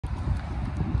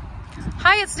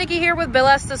Hi, it's Nikki here with Bill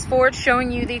Estes Ford,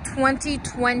 showing you the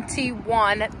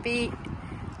 2021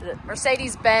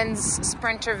 Mercedes-Benz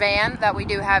Sprinter van that we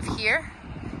do have here.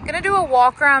 Gonna do a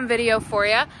walk around video for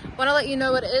you. Want to let you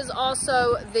know it is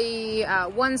also the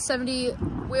 170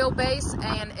 wheelbase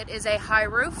and it is a high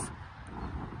roof.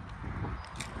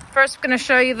 First, I'm going to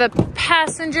show you the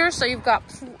passenger. So you've got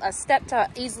a step to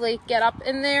easily get up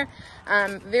in there.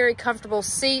 Very comfortable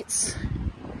seats.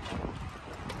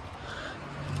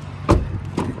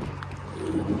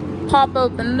 Pop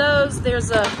open those.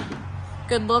 There's a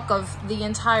good look of the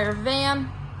entire van.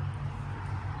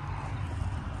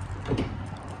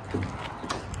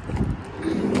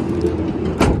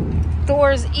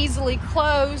 Doors easily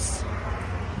close.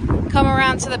 Come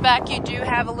around to the back, you do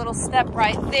have a little step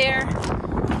right there.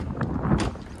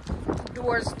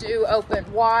 Doors do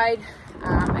open wide,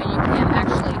 and you can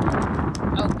actually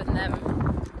open them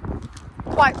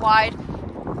quite wide.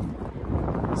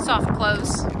 Soft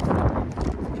close.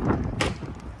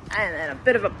 And then a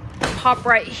bit of a pop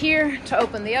right here to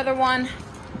open the other one.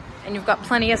 And you've got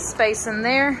plenty of space in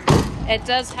there. It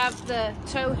does have the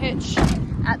tow hitch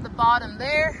at the bottom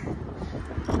there.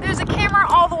 There's a camera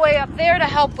all the way up there to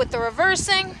help with the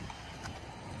reversing.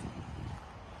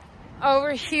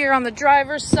 Over here on the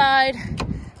driver's side,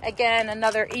 again,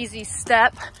 another easy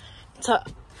step to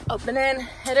open in.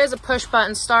 It is a push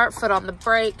button start, foot on the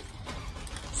brake,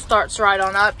 starts right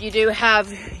on up. You do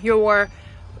have your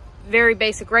very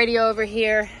basic radio over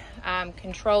here,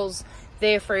 controls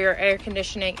there for your air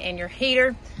conditioning and your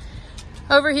heater.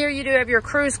 Over here you do have your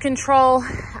cruise control,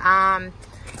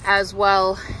 as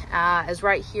well as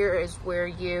right here is where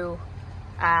you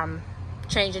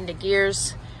change into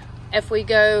gears. If we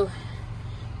go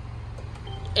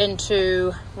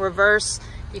into reverse,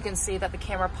 you can see that the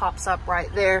camera pops up right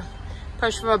there.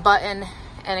 Push for a button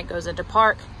and it goes into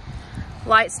park.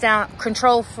 Lights down,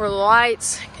 control for the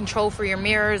lights, control for your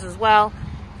mirrors as well.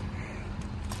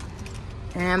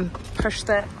 And push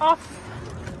that off.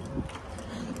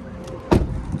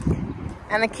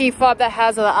 And the key fob that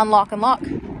has the unlock and lock.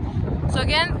 So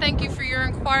again, thank you for your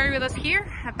inquiry with us here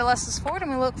at Bill Estes Ford,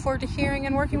 and we look forward to hearing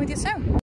and working with you soon.